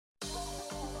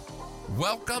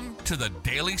Welcome to the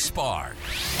Daily Spark,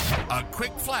 a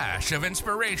quick flash of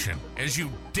inspiration as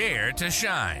you dare to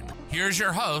shine. Here's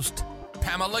your host,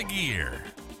 Pamela Gear.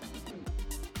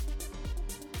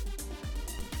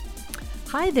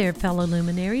 Hi there, fellow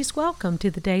luminaries. Welcome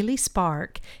to the Daily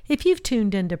Spark. If you've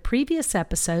tuned into previous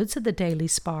episodes of the Daily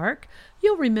Spark,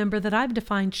 you'll remember that I've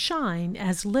defined shine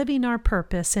as living our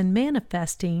purpose and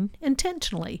manifesting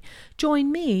intentionally. Join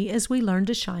me as we learn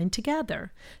to shine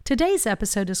together. Today's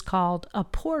episode is called A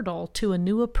Portal to a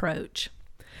New Approach.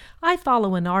 I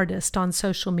follow an artist on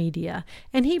social media,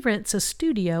 and he rents a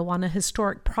studio on a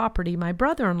historic property my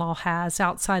brother-in-law has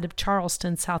outside of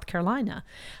Charleston, South Carolina.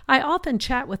 I often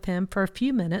chat with him for a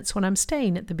few minutes when I'm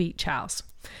staying at the beach house.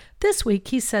 This week,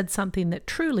 he said something that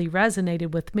truly resonated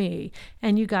with me,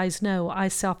 and you guys know I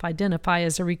self-identify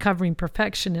as a recovering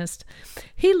perfectionist.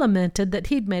 He lamented that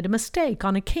he'd made a mistake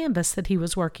on a canvas that he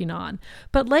was working on,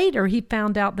 but later he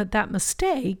found out that that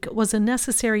mistake was a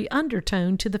necessary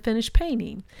undertone to the finished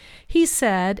painting. He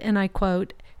said, and I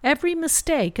quote, "Every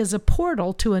mistake is a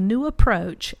portal to a new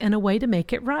approach and a way to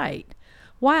make it right."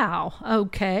 Wow,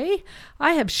 okay.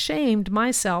 I have shamed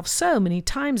myself so many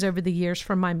times over the years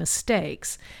for my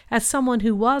mistakes. As someone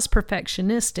who was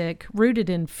perfectionistic, rooted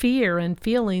in fear and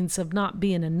feelings of not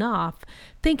being enough,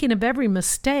 thinking of every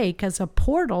mistake as a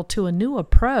portal to a new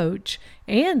approach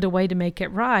and a way to make it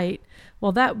right,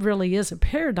 well, that really is a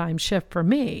paradigm shift for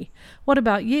me. What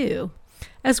about you?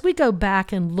 As we go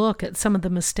back and look at some of the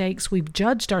mistakes we've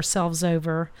judged ourselves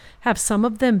over, have some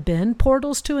of them been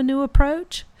portals to a new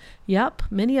approach? Yep,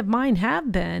 many of mine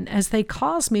have been, as they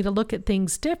caused me to look at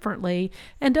things differently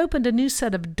and opened a new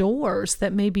set of doors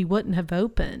that maybe wouldn't have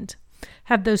opened.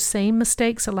 Have those same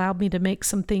mistakes allowed me to make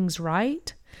some things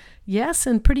right? Yes,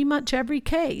 in pretty much every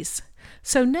case.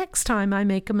 So next time I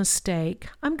make a mistake,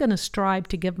 I'm going to strive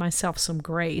to give myself some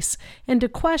grace and to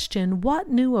question what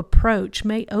new approach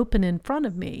may open in front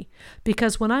of me,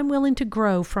 because when I'm willing to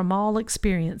grow from all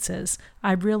experiences,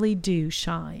 I really do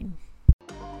shine.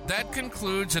 That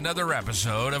concludes another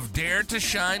episode of Dare to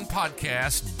Shine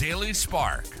Podcast Daily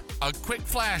Spark, a quick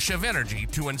flash of energy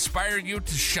to inspire you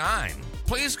to shine.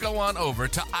 Please go on over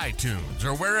to iTunes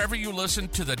or wherever you listen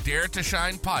to the Dare to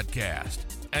Shine podcast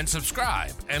and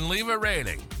subscribe and leave a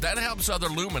rating. That helps other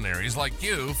luminaries like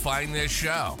you find this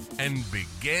show and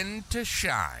begin to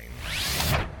shine.